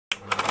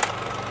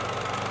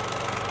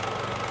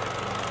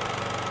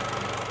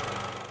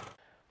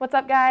What's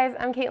up, guys?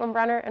 I'm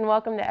Caitlyn and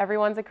welcome to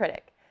Everyone's a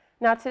Critic.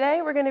 Now today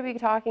we're going to be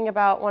talking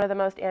about one of the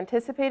most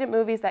anticipated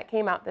movies that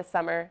came out this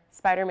summer,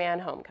 Spider-Man: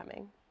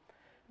 Homecoming.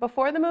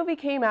 Before the movie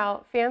came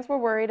out, fans were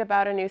worried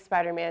about a new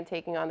Spider-Man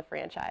taking on the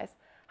franchise.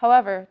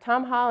 However,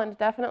 Tom Holland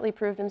definitely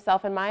proved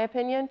himself, in my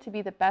opinion, to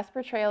be the best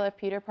portrayal of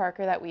Peter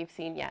Parker that we've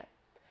seen yet.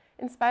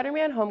 In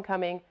Spider-Man: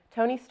 Homecoming,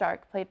 Tony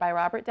Stark, played by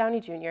Robert Downey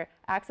Jr.,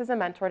 acts as a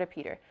mentor to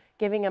Peter,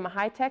 giving him a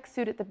high-tech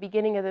suit at the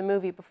beginning of the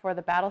movie before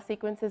the battle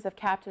sequences of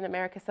Captain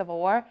America: Civil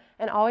War,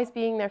 and always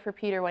being there for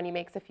Peter when he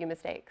makes a few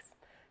mistakes.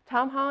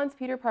 Tom Holland's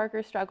Peter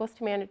Parker struggles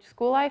to manage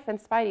school life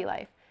and Spidey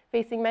life,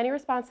 facing many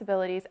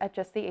responsibilities at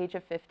just the age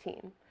of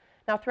 15.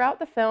 Now, throughout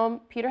the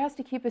film, Peter has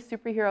to keep his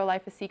superhero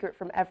life a secret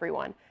from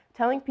everyone,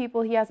 telling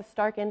people he has a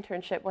Stark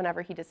internship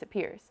whenever he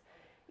disappears.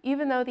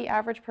 Even though the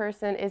average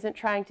person isn't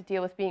trying to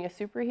deal with being a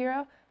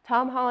superhero,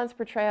 Tom Holland's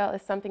portrayal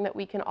is something that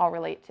we can all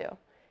relate to.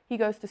 He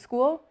goes to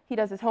school, he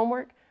does his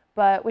homework,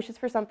 but wishes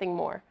for something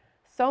more.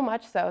 So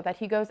much so that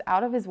he goes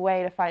out of his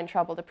way to find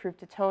trouble to prove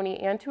to Tony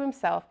and to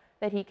himself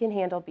that he can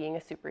handle being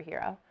a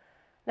superhero.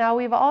 Now,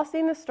 we've all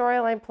seen the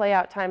storyline play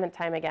out time and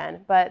time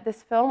again, but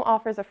this film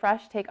offers a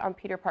fresh take on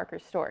Peter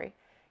Parker's story.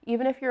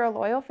 Even if you're a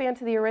loyal fan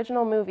to the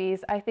original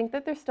movies, I think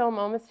that there's still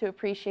moments to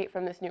appreciate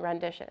from this new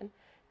rendition.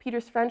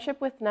 Peter's friendship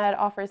with Ned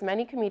offers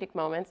many comedic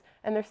moments,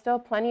 and there's still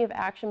plenty of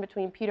action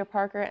between Peter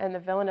Parker and the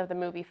villain of the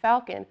movie,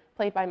 Falcon,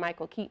 played by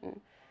Michael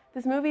Keaton.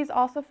 This movie is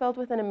also filled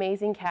with an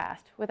amazing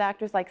cast, with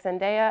actors like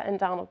Zendaya and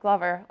Donald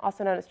Glover,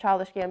 also known as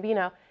Childish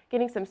Gambino,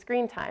 getting some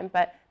screen time,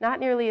 but not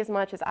nearly as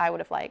much as I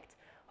would have liked.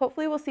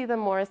 Hopefully we'll see them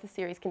more as the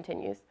series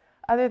continues.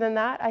 Other than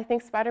that, I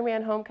think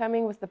Spider-Man: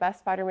 Homecoming was the best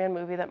Spider-Man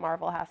movie that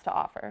Marvel has to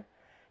offer.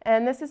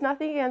 And this is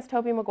nothing against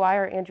Tobey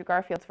Maguire or Andrew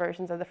Garfield's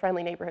versions of the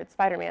friendly neighborhood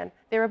Spider-Man.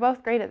 They were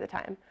both great at the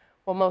time.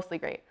 Well, mostly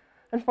great.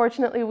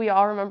 Unfortunately, we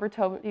all remember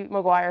Tobey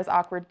Maguire's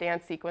awkward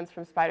dance sequence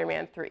from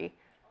Spider-Man 3.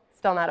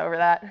 Still not over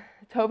that.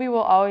 Tobey will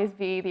always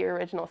be the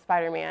original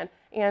Spider-Man,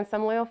 and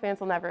some loyal fans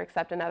will never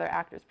accept another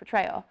actor's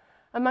portrayal.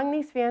 Among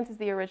these fans is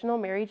the original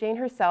Mary Jane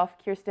herself,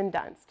 Kirsten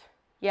Dunst.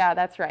 Yeah,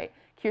 that's right.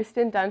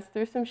 Kirsten Dunst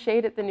threw some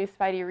shade at the new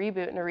Spidey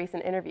reboot in a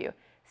recent interview,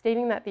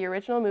 stating that the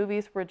original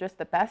movies were just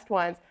the best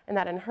ones and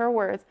that, in her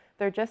words,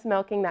 they're just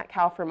milking that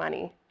cow for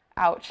money.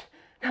 Ouch.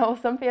 Now, while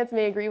some fans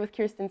may agree with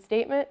Kirsten's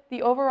statement,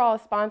 the overall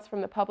response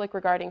from the public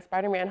regarding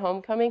Spider-Man: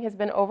 Homecoming has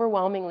been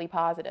overwhelmingly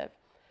positive.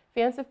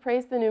 Fans have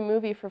praised the new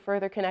movie for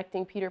further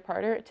connecting Peter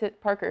Parker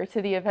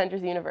to the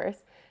Avengers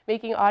universe,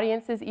 making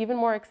audiences even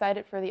more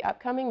excited for the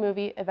upcoming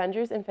movie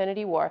Avengers: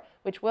 Infinity War,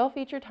 which will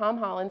feature Tom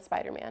Holland's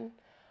Spider-Man.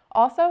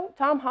 Also,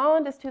 Tom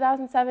Holland is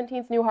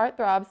 2017's new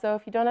heartthrob, so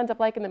if you don't end up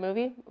liking the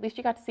movie, at least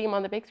you got to see him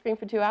on the big screen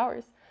for 2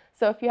 hours.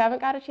 So if you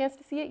haven't got a chance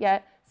to see it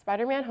yet,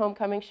 Spider-Man: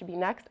 Homecoming should be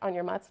next on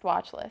your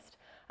must-watch list.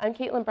 I'm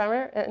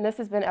Caitlyn, and this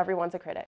has been Everyone's a Critic.